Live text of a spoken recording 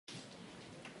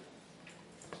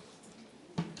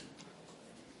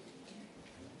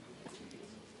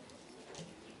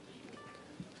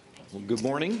Well, good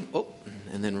morning. Oh,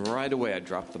 and then right away I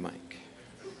dropped the mic.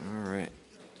 All right.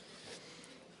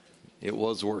 It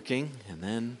was working, and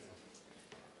then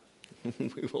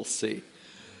we will see.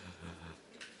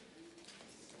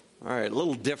 All right, a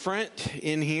little different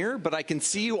in here, but I can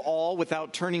see you all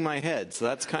without turning my head, so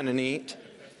that's kind of neat.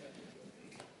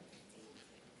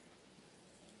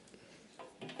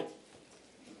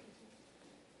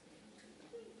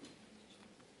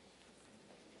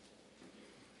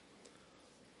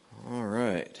 All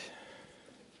right.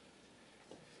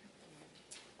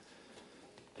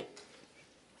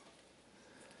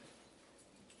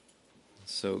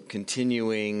 So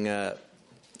continuing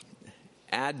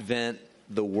Advent,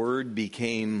 the Word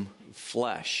became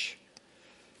flesh.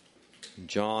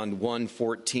 John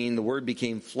 1:14, the Word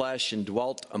became flesh and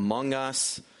dwelt among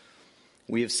us.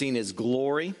 We have seen His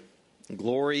glory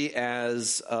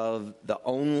as of the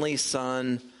only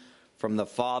Son from the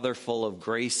Father, full of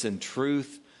grace and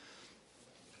truth.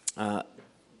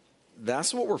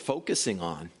 That's what we're focusing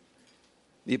on.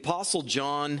 The Apostle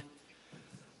John,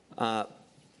 as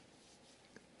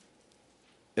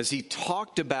he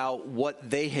talked about what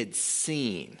they had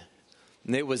seen,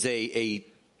 and it was a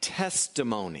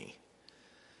testimony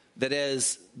that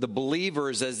as the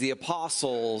believers, as the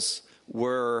apostles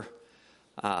were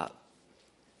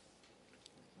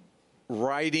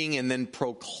writing and then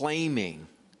proclaiming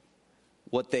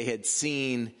what they had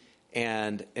seen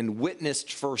and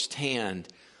witnessed firsthand,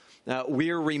 we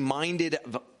are reminded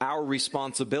of our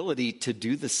responsibility to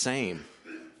do the same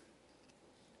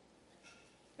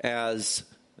as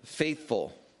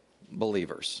faithful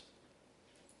believers.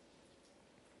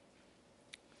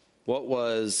 What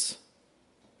was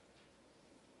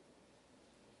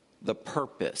the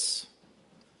purpose?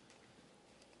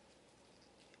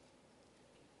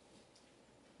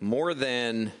 More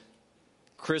than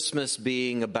Christmas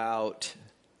being about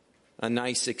a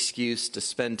nice excuse to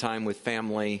spend time with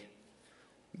family,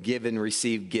 give and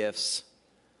receive gifts,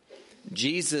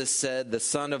 Jesus said the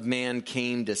Son of Man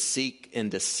came to seek and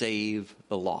to save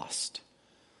the lost.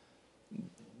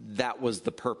 That was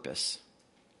the purpose,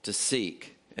 to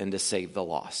seek and to save the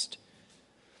lost.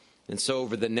 And so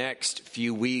over the next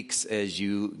few weeks, as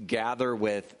you gather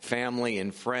with family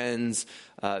and friends,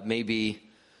 maybe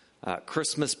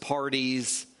Christmas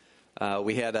parties,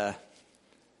 we had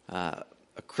a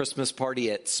Christmas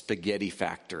party at Spaghetti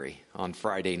Factory on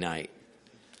Friday night.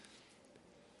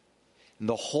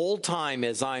 The whole time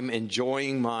as I'm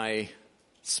enjoying my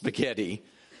spaghetti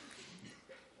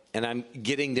and I'm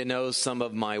getting to know some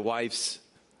of my wife's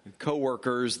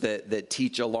coworkers that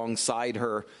teach alongside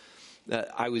her,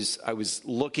 I was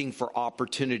looking for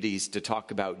opportunities to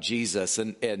talk about Jesus.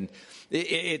 And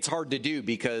it's hard to do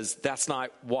because that's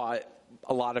not why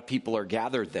a lot of people are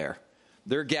gathered there.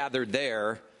 They're gathered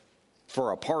there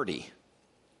for a party.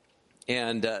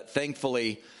 And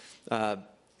thankfully,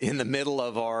 in the middle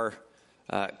of our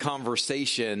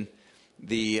conversation,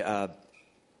 the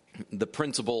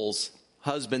principal's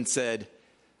husband said,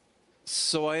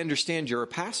 "So I understand you're a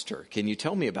pastor. Can you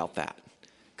tell me about that?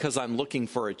 Because I'm looking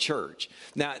for a church."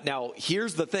 Now,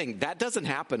 here's the thing. That doesn't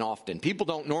happen often. People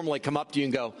don't normally come up to you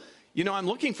and go, "I'm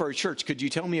looking for a church. Could you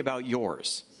tell me about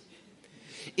yours?"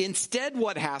 Instead,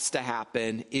 what has to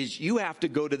happen is you have to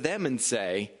go to them and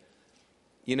say,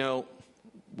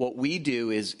 what we do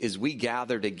is we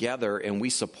gather together and we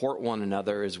support one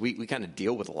another as we kind of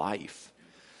deal with life.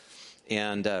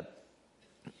 And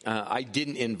I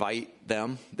didn't invite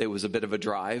them. It was a bit of a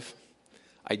drive.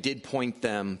 I did point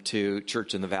them to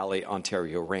Church in the Valley,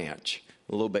 Ontario Ranch,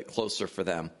 a little bit closer for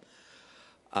them.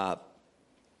 The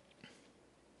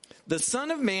Son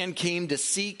of Man came to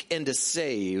seek and to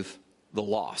save the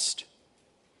lost.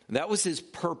 That was his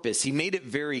purpose. He made it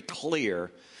very clear.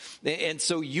 And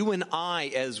so you and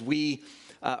I, as we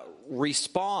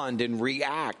respond and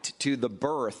react to the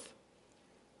birth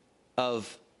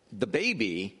of the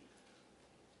baby,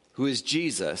 who is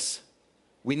Jesus,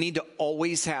 we need to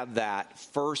always have that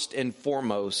first and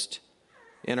foremost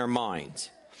in our minds.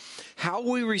 How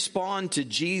we respond to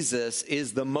Jesus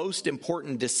is the most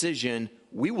important decision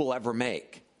we will ever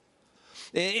make.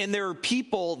 And there are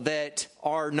people that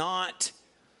are not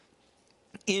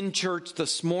in church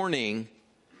this morning,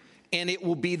 and it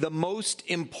will be the most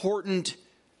important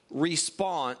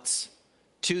response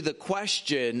to the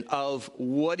question of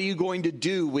what are you going to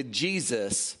do with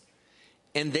Jesus?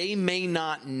 And they may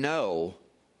not know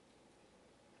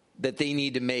that they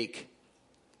need to make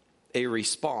a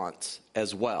response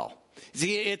as well.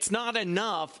 See, it's not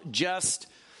enough just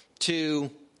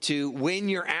to when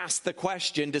you're asked the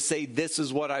question to say, this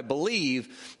is what I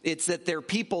believe. It's that there are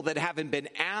people that haven't been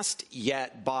asked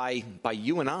yet by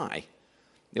you and I.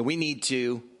 And we need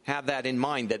to have that in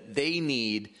mind, that they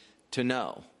need to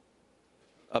know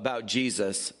about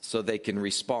Jesus so they can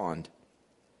respond.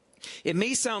 It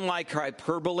may sound like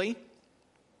hyperbole,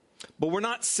 but we're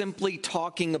not simply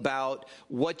talking about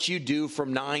what you do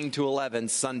from 9 to 11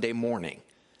 Sunday morning.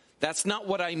 That's not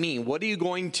what I mean. What are you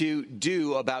going to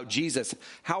do about Jesus?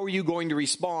 How are you going to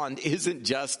respond isn't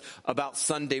just about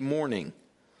Sunday morning.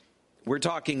 We're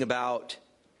talking about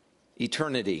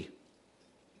eternity.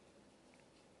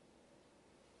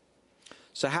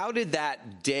 So how did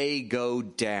that day go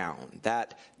down?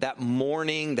 That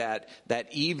morning, that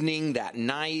evening, that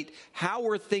night? How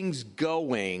were things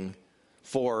going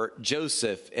for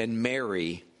Joseph and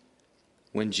Mary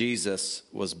when Jesus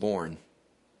was born?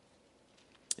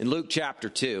 In Luke chapter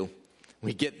 2,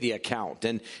 we get the account.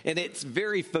 And it's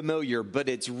very familiar, but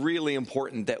it's really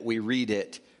important that we read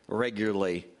it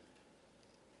regularly.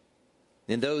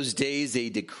 In those days, a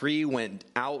decree went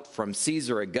out from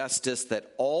Caesar Augustus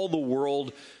that all the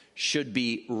world should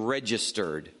be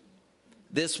registered.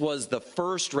 This was the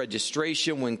first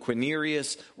registration when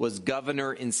Quirinius was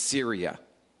governor in Syria.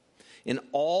 And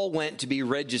all went to be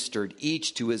registered,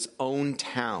 each to his own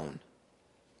town.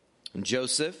 And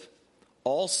Joseph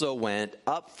also went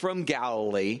up from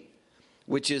Galilee,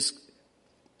 from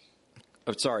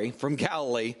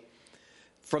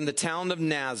the town of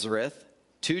Nazareth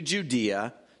to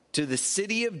Judea, to the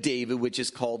city of David, which is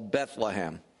called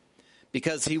Bethlehem,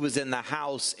 because he was in the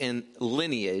house and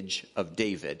lineage of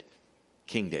David,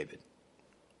 King David.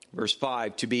 Verse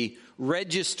 5, to be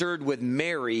registered with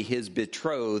Mary, his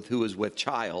betrothed, who was with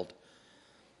child.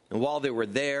 And while they were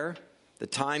there, the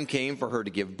time came for her to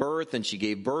give birth, and she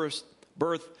gave birth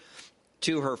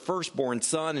to her firstborn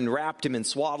son, and wrapped him in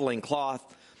swaddling cloth,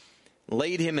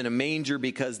 laid him in a manger,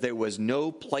 because there was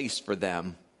no place for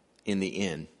them in the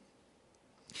inn.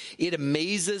 It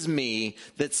amazes me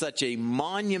that such a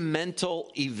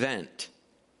monumental event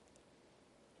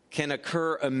can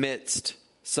occur amidst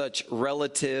such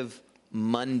relative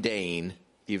mundane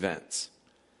events.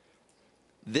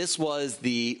 This was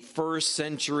the first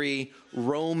century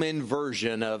Roman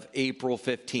version of April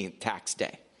 15th, tax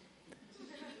day.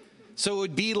 So it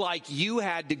would be like you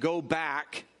had to go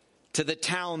back to the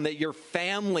town that your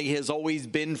family has always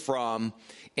been from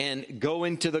and go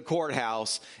into the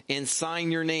courthouse and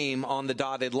sign your name on the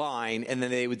dotted line, and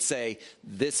then they would say,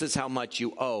 this is how much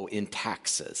you owe in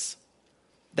taxes.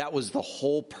 That was the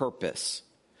whole purpose.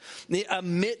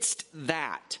 Amidst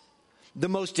that, the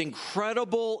most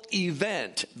incredible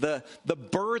event, the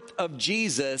birth of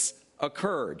Jesus,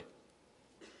 occurred.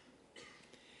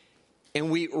 And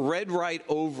we read right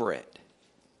over it.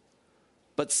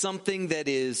 But something that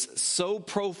is so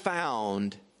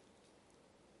profound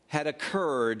had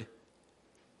occurred,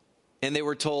 and they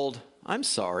were told, I'm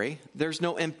sorry, there's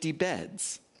no empty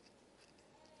beds.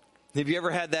 Have you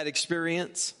ever had that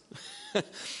experience?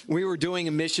 We were doing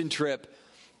a mission trip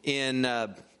in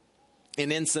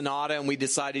Ensenada, and we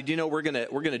decided, we're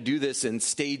gonna do this in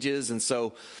stages. And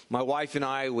so my wife and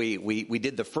I, we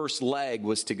did the first leg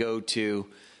was to go to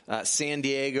San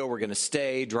Diego. We're going to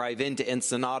stay, drive into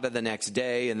Ensenada the next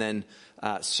day, and then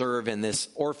serve in this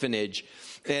orphanage.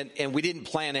 And we didn't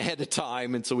plan ahead of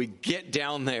time, and so we get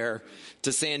down there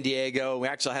to San Diego. We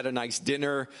actually had a nice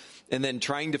dinner, and then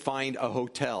trying to find a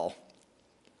hotel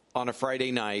on a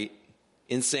Friday night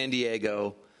in San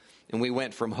Diego. And we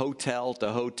went from hotel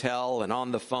to hotel and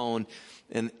on the phone,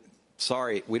 and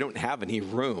sorry, we don't have any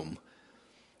room.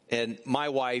 And my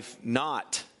wife,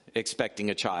 not expecting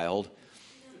a child,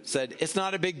 said, it's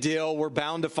not a big deal. We're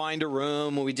bound to find a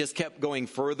room. And we just kept going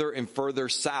further and further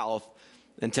south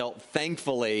until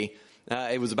thankfully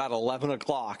it was about 11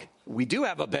 o'clock. We do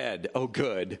have a bed. Oh,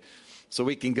 good. So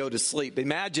we can go to sleep.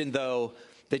 Imagine, though,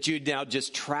 that you'd now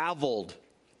just traveled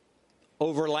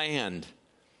over land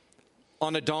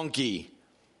on a donkey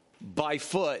by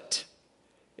foot.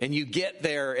 And you get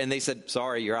there and they said,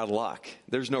 sorry, you're out of luck.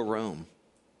 There's no room.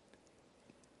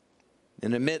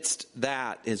 And amidst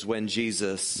that is when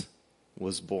Jesus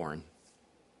was born.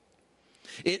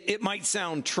 It might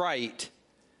sound trite,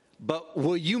 but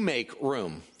will you make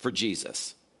room for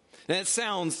Jesus? And it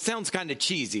sounds kind of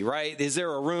cheesy, right? Is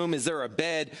there a room? Is there a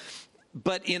bed?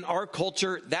 But in our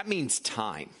culture, that means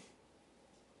time.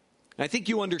 And I think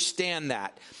you understand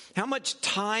that. How much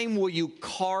time will you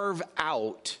carve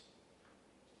out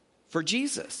for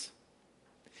Jesus?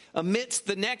 Amidst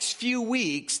the next few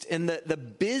weeks and the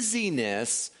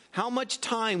busyness, how much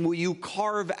time will you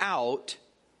carve out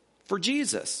for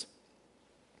Jesus?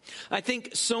 I think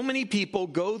so many people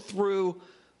go through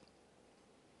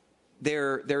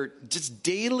their just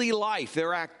daily life,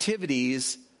 their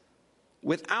activities,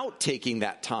 without taking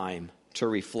that time to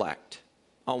reflect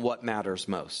on what matters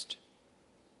most.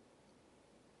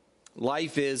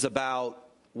 Life is about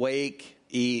wake,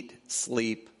 eat,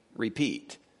 sleep,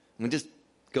 repeat. We just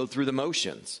go through the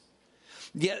motions.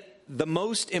 Yet the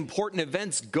most important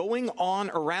events going on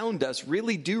around us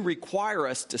really do require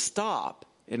us to stop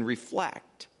and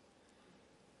reflect.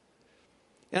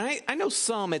 And I know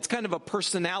it's kind of a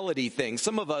personality thing.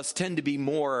 Some of us tend to be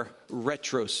more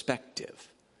retrospective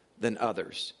than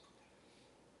others.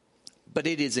 But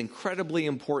it is incredibly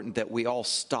important that we all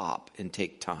stop and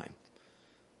take time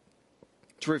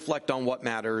to reflect on what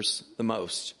matters the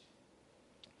most.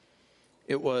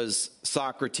 It was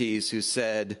Socrates who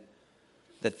said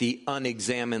that the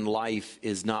unexamined life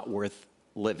is not worth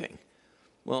living.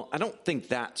 Well, I don't think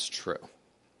that's true.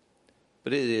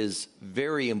 But it is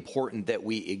very important that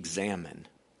we examine,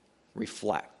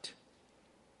 reflect,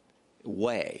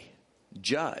 weigh,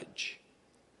 judge.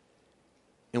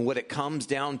 And what it comes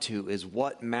down to is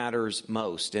what matters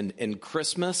most. And in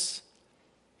Christmas,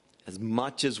 as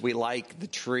much as we like the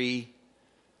tree,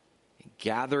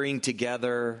 gathering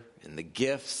together, and the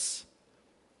gifts,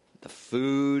 the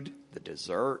food, the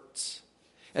desserts,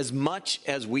 as much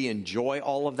as we enjoy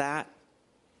all of that,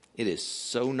 it is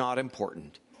so not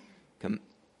important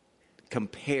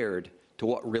compared to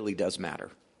what really does matter,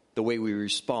 the way we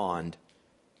respond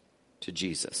to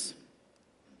Jesus.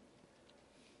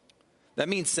 That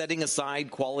means setting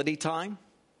aside quality time,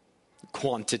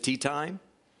 quantity time,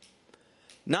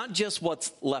 not just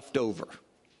what's left over,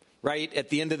 right? At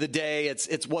the end of the day,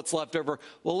 it's what's left over.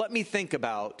 Well, let me think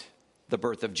about the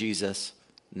birth of Jesus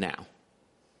now.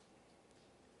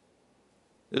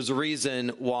 There's a reason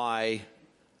why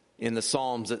in the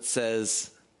Psalms it says,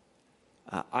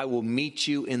 I will meet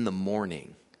you in the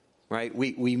morning, right?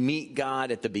 We meet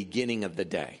God at the beginning of the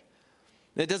day.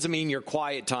 That doesn't mean your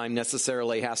quiet time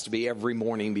necessarily has to be every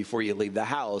morning before you leave the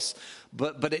house,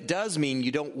 but it does mean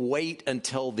you don't wait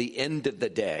until the end of the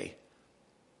day.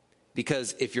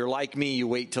 Because if you're like me, you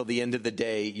wait till the end of the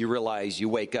day, you realize you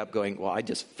wake up going, well, I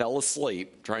just fell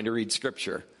asleep trying to read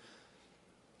Scripture,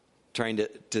 trying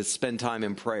to spend time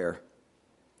in prayer.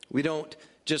 We don't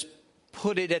just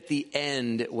put it at the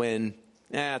end when,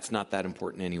 it's not that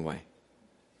important anyway.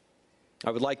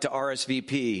 I would like to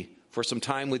RSVP for some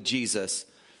time with Jesus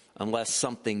unless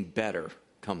something better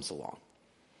comes along.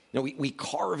 No, we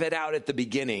carve it out at the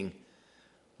beginning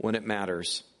when it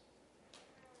matters.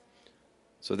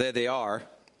 So there they are.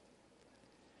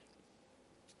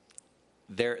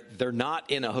 They're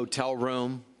not in a hotel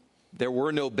room. There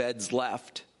were no beds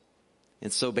left.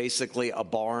 And so basically a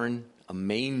barn, a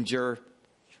manger.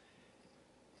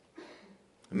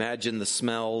 Imagine the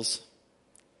smells.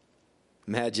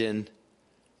 Imagine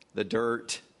the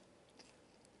dirt.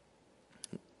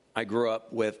 I grew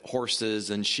up with horses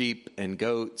and sheep and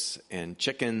goats and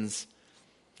chickens.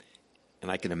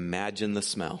 And I can imagine the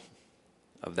smell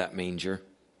of that manger.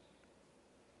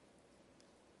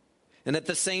 And at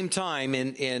the same time,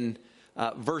 in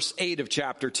verse 8 of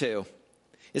chapter 2,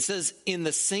 it says, in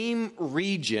the same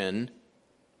region,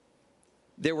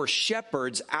 there were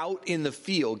shepherds out in the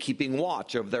field keeping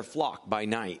watch over their flock by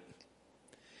night.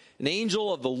 An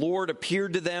angel of the Lord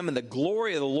appeared to them, and the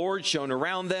glory of the Lord shone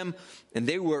around them, and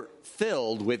they were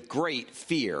filled with great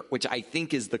fear, which I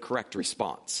think is the correct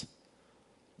response.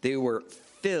 They were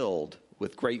filled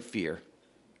with great fear.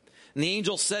 And the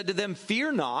angel said to them,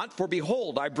 fear not, for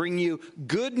behold, I bring you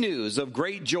good news of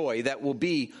great joy that will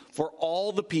be for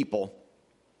all the people.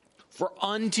 For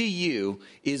unto you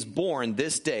is born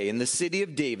this day in the city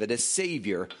of David a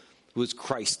Savior, who is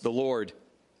Christ the Lord.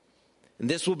 And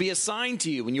this will be a sign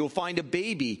to you, and you will find a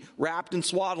baby wrapped in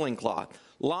swaddling cloth,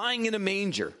 lying in a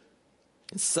manger.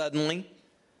 And suddenly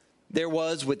there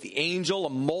was with the angel a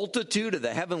multitude of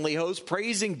the heavenly host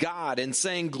praising God and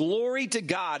saying, glory to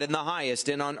God in the highest,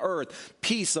 and on earth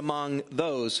peace among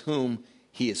those whom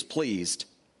he is pleased.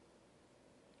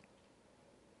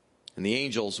 And the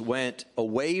angels went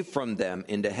away from them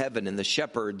into heaven, and the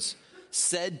shepherds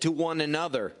said to one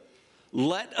another,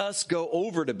 let us go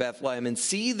over to Bethlehem and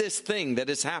see this thing that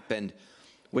has happened,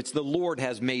 which the Lord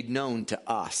has made known to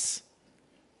us.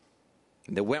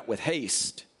 And they went with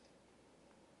haste.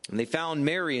 And they found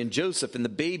Mary and Joseph and the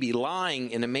baby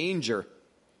lying in a manger.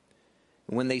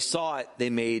 And when they saw it, they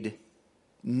made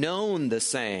known the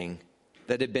saying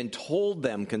that had been told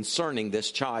them concerning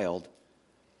this child.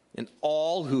 And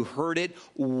all who heard it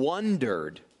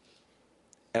wondered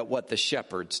at what the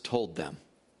shepherds told them.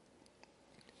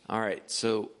 All right,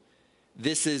 so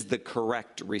this is the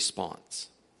correct response.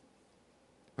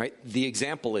 Right? The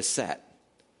example is set.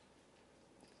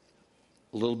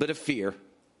 A little bit of fear,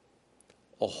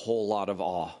 a whole lot of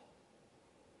awe.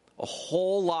 a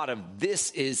whole lot of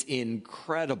 "this is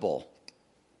incredible."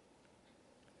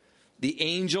 The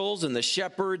angels and the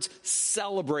shepherds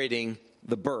celebrating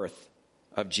the birth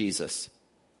of Jesus.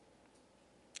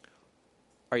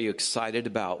 Are you excited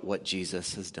about what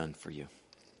Jesus has done for you?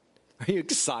 Are you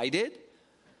excited?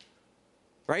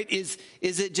 Right? Is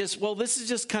it just, well, this is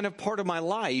just kind of part of my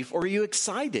life, or are you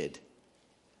excited?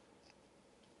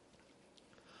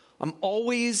 I'm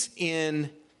always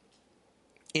in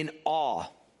awe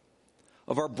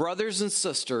of our brothers and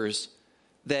sisters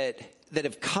that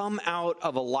have come out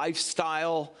of a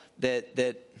lifestyle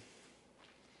that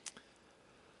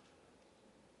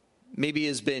maybe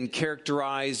has been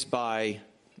characterized by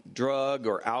drug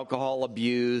or alcohol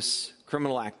abuse,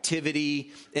 criminal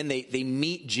activity, and they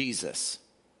meet Jesus.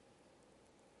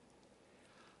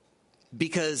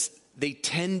 Because they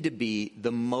tend to be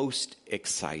the most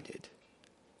excited,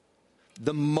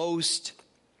 the most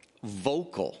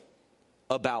vocal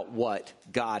about what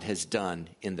God has done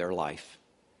in their life.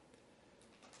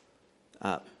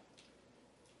 The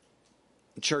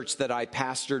church that I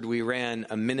pastored, we ran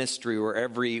a ministry where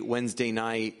every Wednesday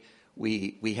night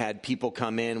we had people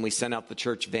come in. We sent out the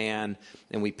church van,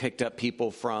 and we picked up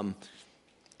people from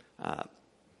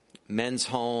men's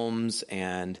homes,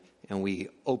 and we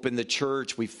opened the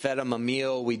church. We fed them a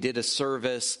meal. We did a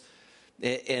service.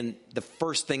 And the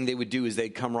first thing they would do is they'd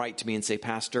come right to me and say,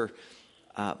 "Pastor,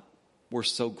 we're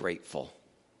so grateful.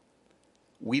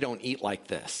 We don't eat like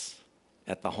this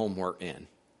at the home we're in.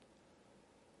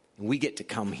 We get to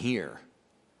come here.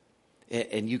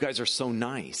 And you guys are so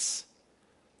nice.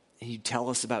 And you tell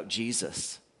us about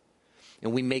Jesus.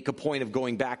 And we make a point of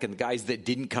going back, and the guys that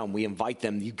didn't come, we invite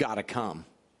them. You got to come.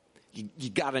 You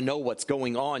got to know what's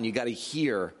going on. You got to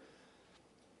hear."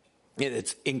 And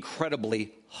it's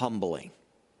incredibly humbling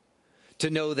to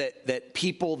know that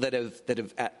people that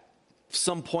have at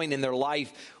some point in their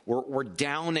life were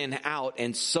down and out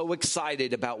and so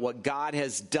excited about what God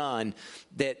has done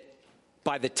that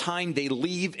by the time they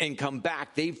leave and come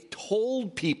back, they've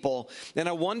told people. And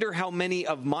I wonder how many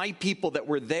of my people that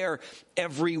were there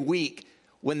every week,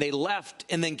 when they left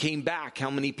and then came back, how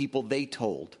many people they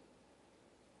told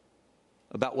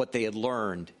about what they had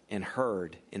learned and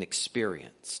heard and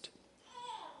experienced.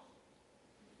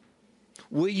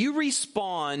 Will you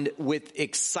respond with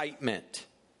excitement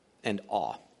and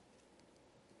awe?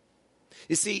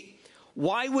 You see,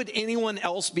 why would anyone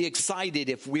else be excited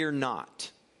if we're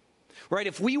not? Right?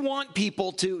 If we want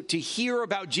people to hear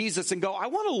about Jesus and go, "I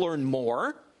want to learn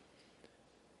more,"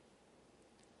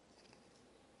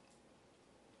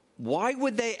 why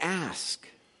would they ask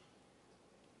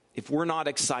if we're not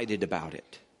excited about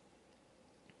it?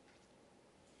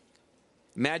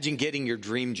 Imagine getting your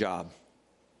dream job,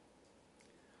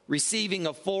 receiving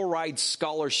a full ride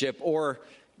scholarship, or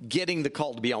getting the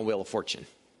call to be on Wheel of Fortune.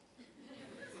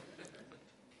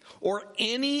 Or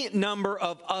any number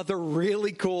of other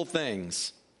really cool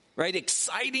things, right?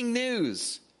 Exciting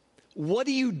news. What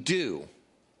do?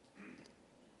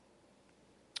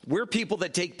 We're people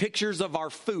that take pictures of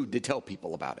our food to tell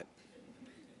people about it.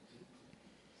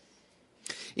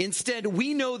 Instead,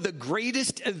 we know the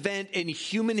greatest event in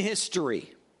human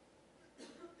history.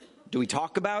 Do we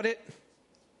talk about it?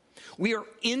 We are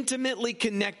intimately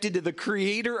connected to the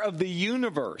creator of the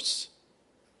universe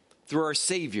through our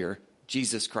Savior,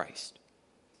 Jesus Christ.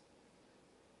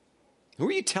 Who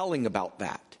are you telling about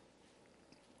that?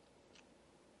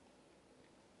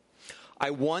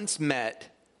 I once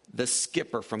met the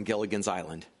skipper from Gilligan's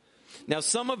Island. Now,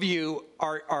 some of you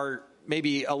are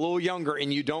maybe a little younger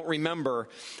and you don't remember.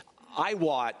 I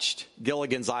watched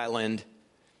Gilligan's Island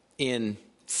in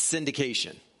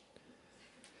syndication.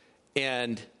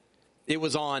 And it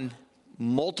was on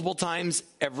multiple times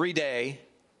every day,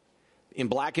 in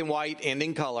black and white and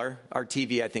in color. Our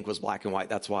TV, I think, was black and white.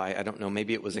 That's why. I don't know.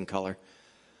 Maybe it was in color.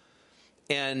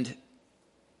 And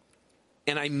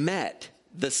I met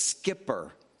the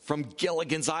skipper from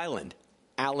Gilligan's Island,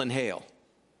 Alan Hale.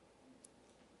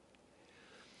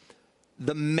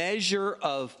 The measure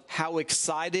of how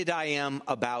excited I am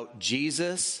about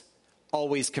Jesus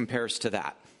always compares to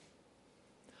that.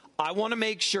 I want to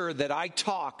make sure that I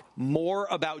talk more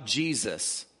about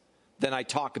Jesus than I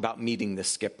talk about meeting the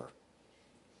skipper.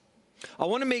 I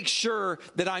want to make sure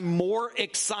that I'm more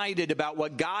excited about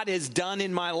what God has done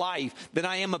in my life than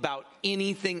I am about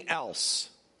anything else.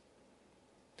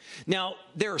 Now,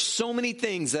 there are so many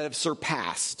things that have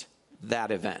surpassed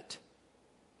that event.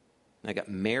 I got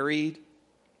married.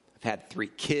 I've had 3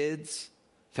 kids.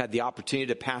 I've had the opportunity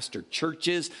to pastor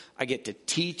churches. I get to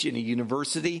teach in a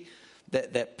university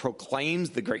that proclaims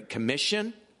the Great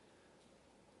Commission.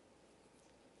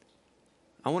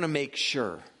 I want to make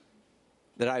sure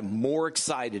that I'm more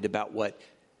excited about what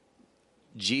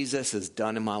Jesus has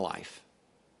done in my life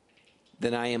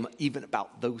than I am even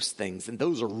about those things. And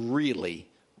those are really,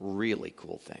 really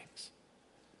cool things.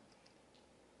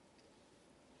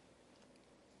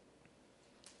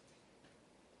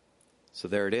 So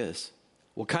there it is.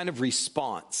 What kind of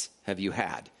response have you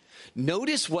had?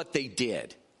 Notice what they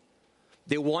did.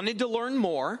 They wanted to learn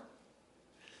more.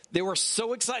 They were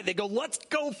so excited. They go, let's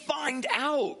go find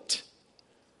out.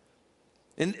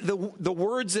 And the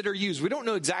words that are used, we don't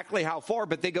know exactly how far,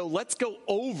 but they go, let's go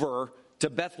over to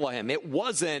Bethlehem. It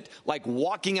wasn't like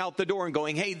walking out the door and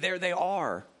going, hey, there they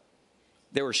are.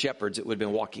 They were shepherds. It would have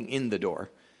been walking in the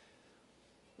door.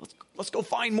 Let's go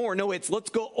find more. No, it's let's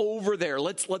go over there.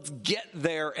 Let's get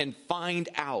there and find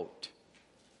out.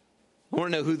 I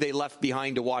want to know who they left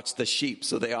behind to watch the sheep,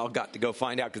 so they all got to go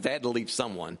find out because they had to leave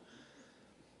someone.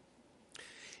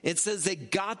 It says they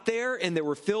got there and they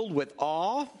were filled with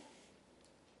awe.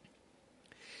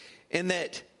 And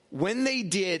that when they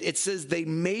did, it says they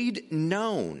made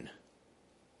known.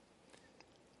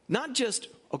 Not just,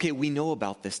 okay, we know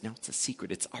about this. Now it's a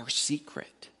secret. It's our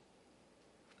secret.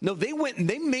 No, they went and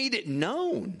they made it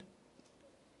known.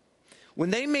 When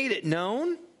they made it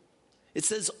known, it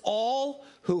says all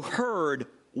who heard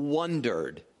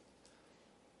wondered.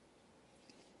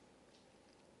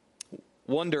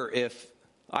 I wonder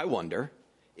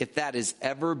if that has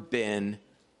ever been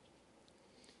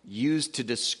used to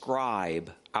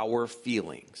describe our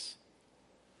feelings,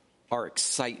 our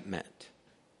excitement,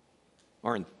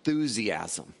 our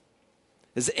enthusiasm.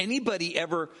 Has anybody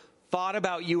ever thought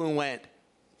about you and went,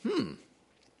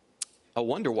 I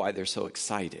wonder why they're so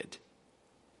excited?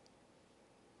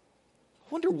 I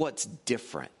wonder what's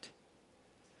different.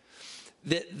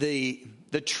 The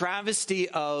travesty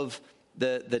of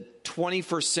the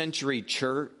 21st century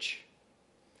church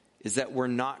is that we're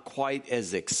not quite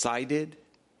as excited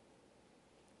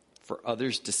for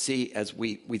others to see as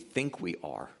we think we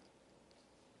are.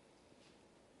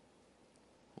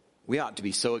 We ought to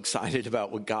be so excited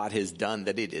about what God has done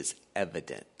that it is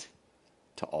evident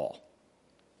to all.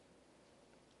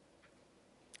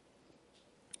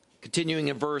 Continuing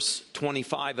in verse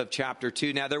 25 of chapter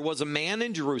 2. Now there was a man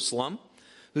in Jerusalem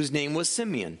whose name was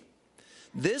Simeon.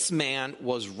 This man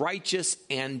was righteous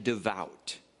and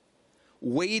devout,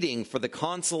 waiting for the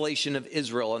consolation of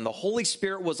Israel, and the Holy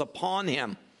Spirit was upon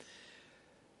him.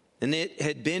 And it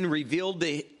had been revealed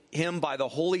to him by the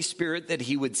Holy Spirit that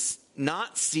he would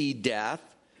not see death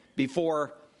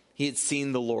before he had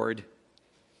seen the Lord's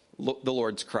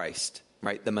Christ,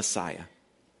 right? The Messiah.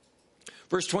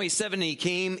 Verse 27, he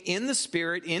came in the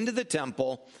Spirit into the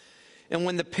temple, and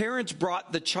when the parents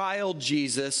brought the child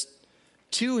Jesus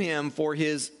to him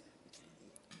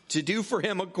to do for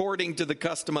him according to the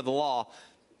custom of the law,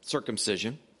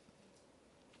 circumcision.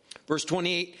 Verse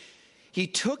 28, he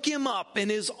took him up in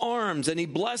his arms and he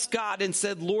blessed God and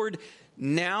said, Lord,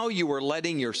 now you are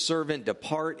letting your servant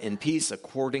depart in peace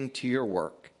according to your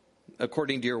word.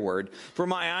 For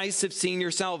my eyes have seen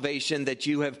your salvation, that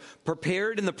you have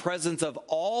prepared in the presence of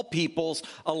all peoples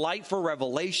a light for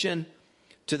revelation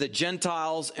to the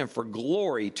Gentiles and for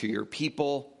glory to your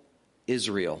people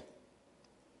Israel.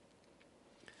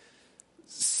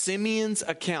 Simeon's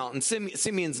account, and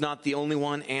Simeon's not the only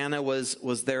one. Anna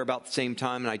was there about the same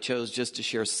time, and I chose just to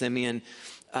share Simeon.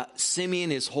 Simeon,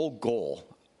 his whole goal,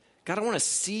 God, I want to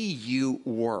see you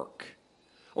work.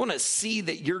 I want to see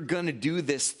that you're going to do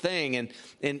this thing. And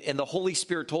the Holy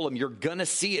Spirit told him, you're going to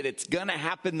see it. It's going to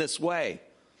happen this way.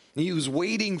 And he was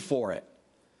waiting for it.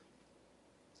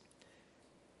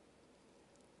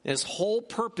 And his whole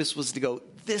purpose was to go,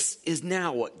 this is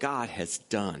now what God has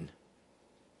done.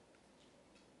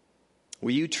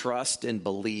 Will you trust and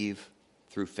believe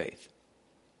through faith?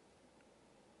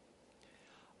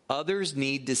 Others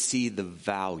need to see the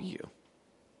value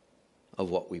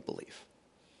of what we believe.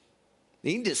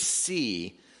 They need to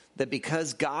see that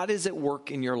because God is at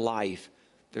work in your life,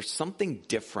 there's something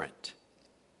different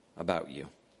about you.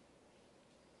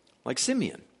 Like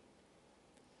Simeon.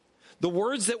 The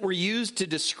words that were used to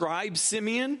describe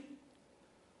Simeon,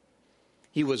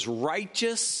 he was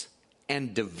righteous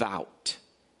and devout.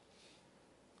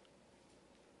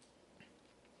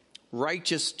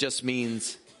 Righteous just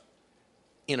means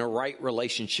in a right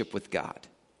relationship with God.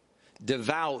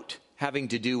 Devout having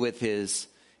to do with his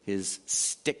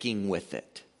sticking with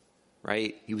it,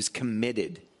 right? He was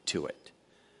committed to it.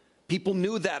 People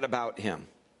knew that about him.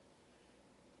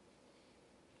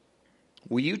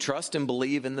 Will you trust and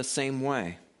believe in the same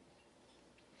way?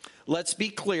 Let's be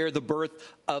clear, the birth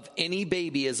of any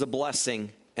baby is a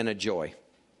blessing and a joy.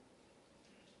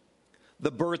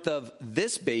 The birth of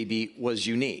this baby was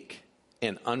unique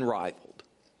and unrivaled.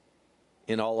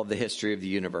 in all of the history of the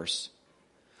universe.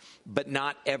 But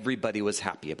not everybody was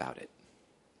happy about it.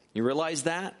 You realize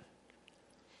that?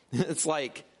 It's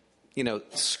like,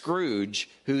 Scrooge,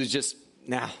 who's just,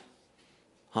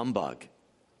 humbug.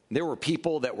 There were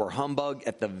people that were humbug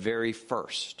at the very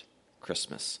first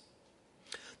Christmas.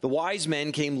 The wise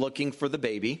men came looking for the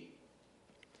baby.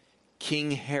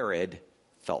 King Herod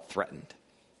felt threatened.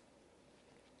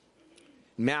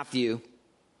 Matthew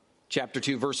chapter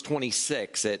 2, verse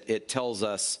 26, it tells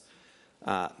us,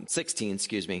 16,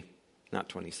 not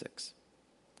 26.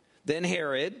 Then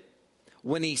Herod,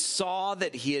 when he saw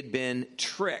that he had been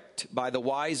tricked by the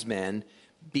wise men,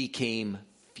 became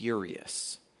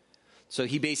furious. So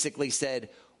he basically said,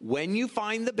 when you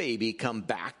find the baby, come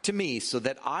back to me so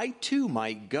that I too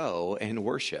might go and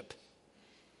worship.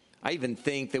 I even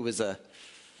think there was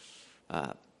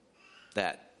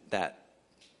that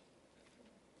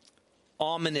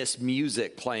ominous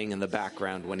music playing in the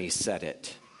background when he said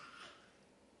it.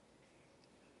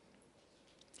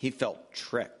 He felt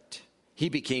tricked. He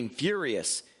became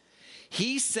furious.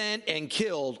 He sent and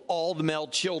killed all the male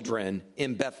children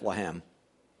in Bethlehem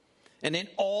and in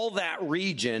all that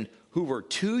region who were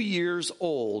 2 years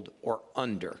old or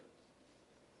under,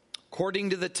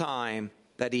 according to the time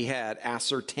that he had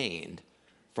ascertained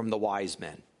from the wise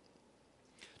men.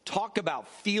 Talk about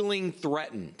feeling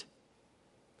threatened.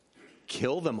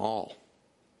 Kill them all.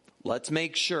 Let's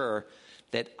make sure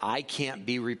that I can't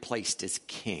be replaced as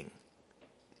king.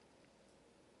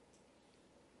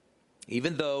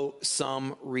 Even though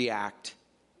some react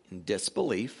in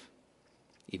disbelief,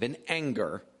 even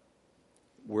anger,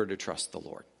 we're to trust the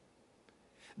Lord.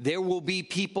 There will be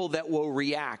people that will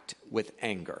react with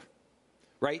anger,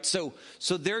 right? So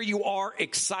there you are,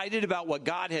 excited about what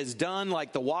God has done,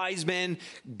 like the wise men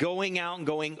going out and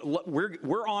going,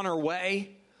 we're on our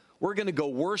way. We're going to go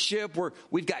worship.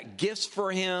 We've got gifts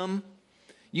for him.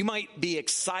 You might be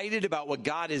excited about what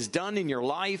God has done in your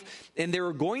life, and there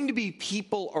are going to be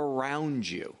people around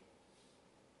you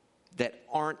that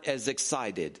aren't as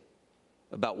excited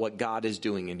about what God is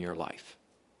doing in your life.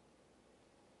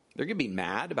 They're going to be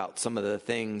mad about some of the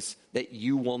things that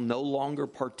you will no longer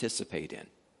participate in.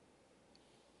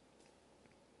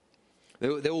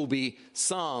 There will be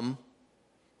some,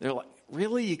 they're like,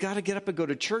 really? You got to get up and go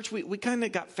to church? We kind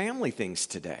of got family things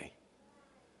today.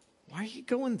 Why are you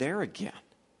going there again?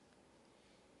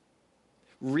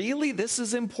 Really? This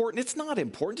is important? It's not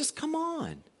important. Just come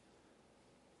on.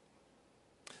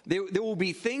 There will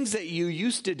be things that you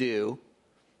used to do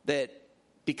that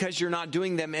because you're not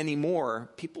doing them anymore,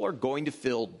 people are going to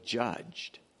feel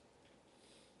judged.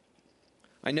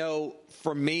 I know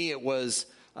for me it was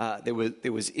there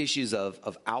was issues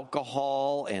of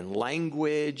alcohol and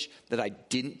language that I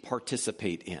didn't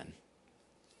participate in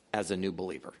as a new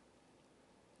believer.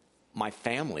 My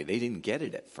family, they didn't get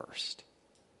it at first.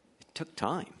 It took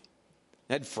time.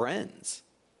 I had friends.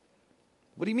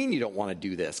 What do you mean you don't want to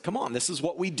do this? Come on, this is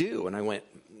what we do. And I went,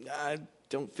 I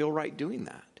don't feel right doing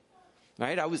that.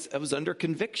 Right? I was under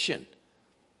conviction.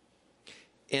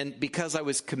 And because I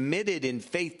was committed in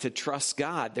faith to trust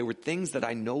God, there were things that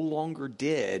I no longer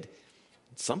did.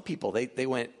 Some people, they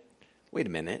went, wait a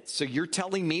minute, so you're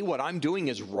telling me what I'm doing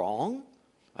is wrong?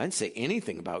 I didn't say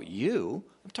anything about you.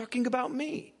 I'm talking about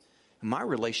me and my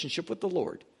relationship with the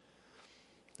Lord.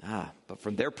 But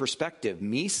from their perspective,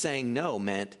 me saying no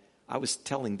meant I was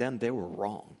telling them they were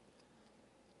wrong.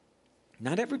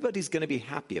 Not everybody's going to be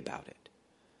happy about it.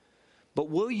 But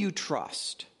will you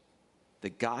trust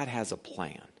that God has a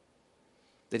plan,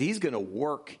 that he's going to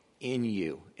work in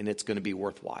you, and it's going to be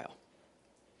worthwhile?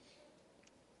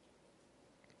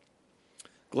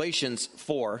 Galatians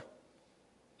 4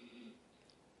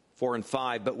 and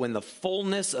 5, but when the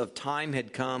fullness of time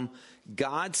had come,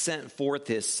 God sent forth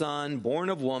his son, born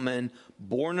of woman,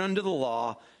 born under the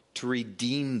law, to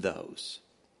redeem those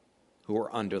who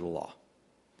were under the law,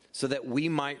 so that we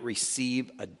might receive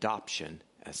adoption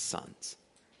as sons.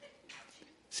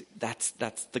 See, that's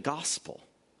the gospel,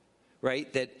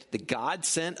 right? That God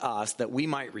sent us that we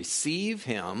might receive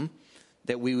him,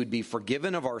 that we would be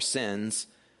forgiven of our sins,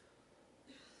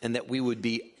 and that we would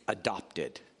be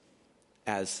adopted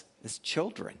as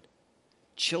children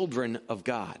of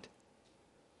God.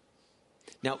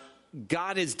 Now,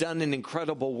 God has done an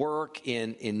incredible work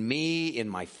in me, in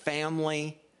my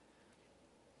family.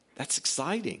 That's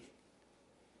exciting.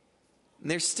 And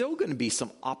there's still going to be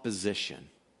some opposition.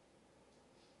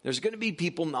 There's going to be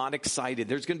people not excited.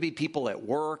 There's going to be people at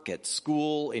work, at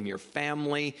school, in your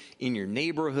family, in your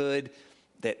neighborhood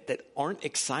that aren't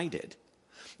excited.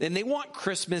 And they want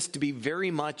Christmas to be very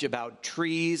much about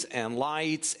trees and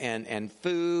lights and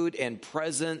food and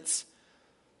presents.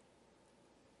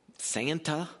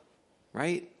 Santa,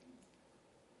 right?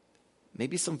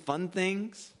 Maybe some fun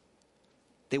things.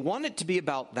 They want it to be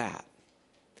about that.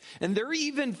 And they're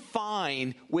even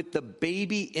fine with the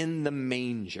baby in the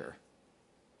manger.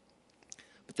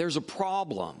 But there's a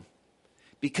problem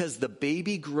because the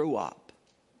baby grew up.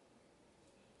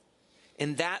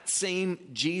 And that same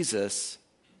Jesus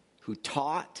who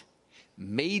taught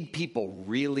made people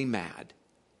really mad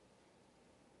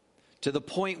to the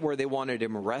point where they wanted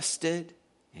him arrested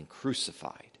and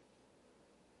crucified.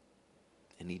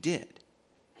 And he did.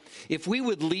 If we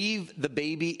would leave the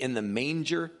baby in the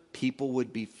manger, people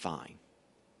would be fine.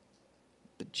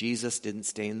 But Jesus didn't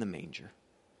stay in the manger.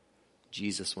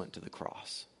 Jesus went to the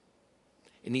cross.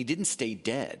 And he didn't stay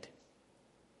dead,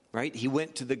 right? He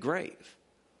went to the grave.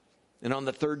 And on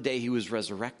the third day, he was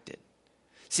resurrected.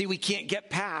 See, we can't get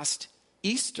past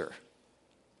Easter.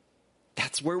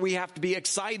 That's where we have to be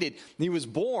excited. He was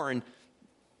born,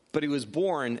 but he was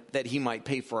born that he might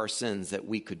pay for our sins, that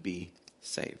we could be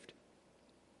saved.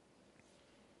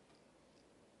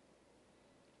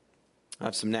 I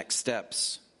have some next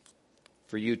steps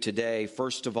for you today.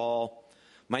 First of all,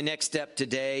 my next step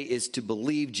today is to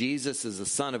believe Jesus is the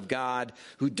Son of God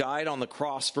who died on the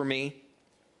cross for me.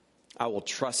 I will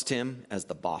trust him as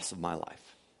the boss of my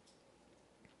life.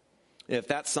 If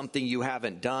that's something you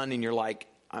haven't done and you're like,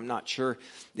 I'm not sure,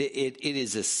 it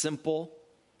is as simple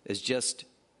as just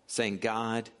saying,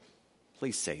 God,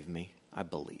 please save me. I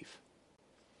believe.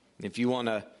 If you want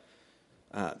to,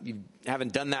 you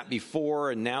haven't done that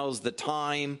before and now's the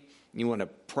time, you want to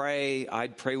pray,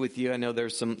 I'd pray with you. I know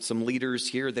there's some leaders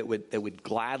here that would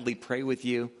gladly pray with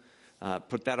you.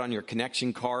 Put that on your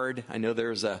connection card. I know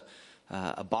there's a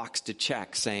box to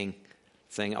check saying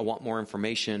I want more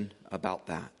information about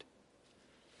that.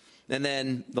 And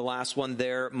then the last one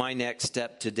there, my next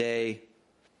step today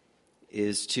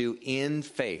is to, in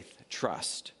faith,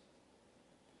 trust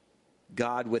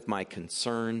God with my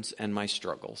concerns and my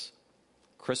struggles.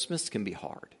 Christmas can be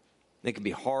hard. It can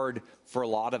be hard for a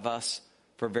lot of us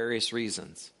for various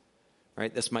reasons,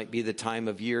 right? This might be the time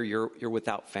of year you're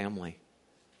without family.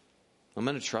 I'm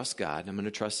going to trust God. I'm going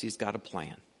to trust he's got a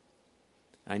plan.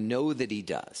 I know that he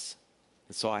does.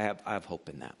 And so I have hope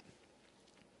in that.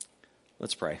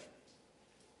 Let's pray.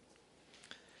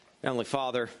 Heavenly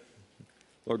Father,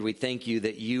 Lord, we thank you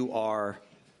that you are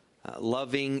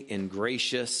loving and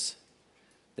gracious,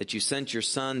 that you sent your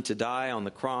Son to die on the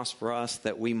cross for us,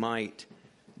 that we might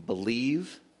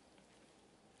believe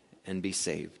and be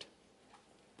saved.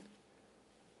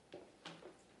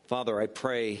 Father, I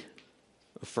pray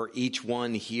for each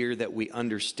one here that we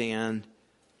understand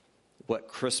what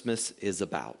Christmas is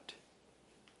about.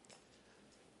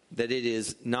 That it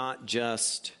is not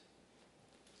just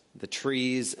the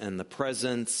trees and the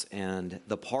presents and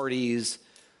the parties,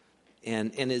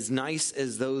 and as nice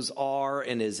as those are,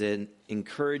 and as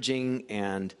encouraging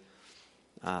and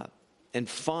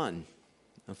fun,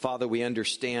 Father, we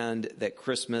understand that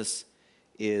Christmas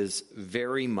is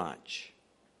very much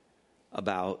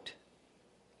about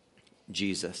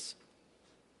Jesus,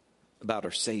 about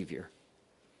our Savior.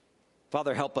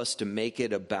 Father, help us to make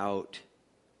it about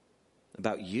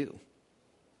you.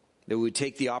 That we would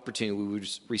take the opportunity, we would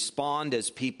respond as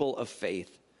people of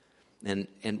faith and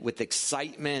with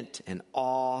excitement and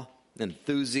awe,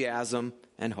 enthusiasm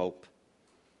and hope.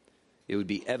 It would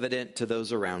be evident to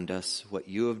those around us what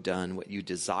you have done, what you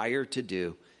desire to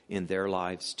do in their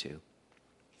lives too.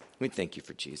 We thank you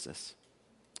for Jesus.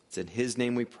 It's in his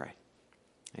name we pray.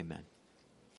 Amen.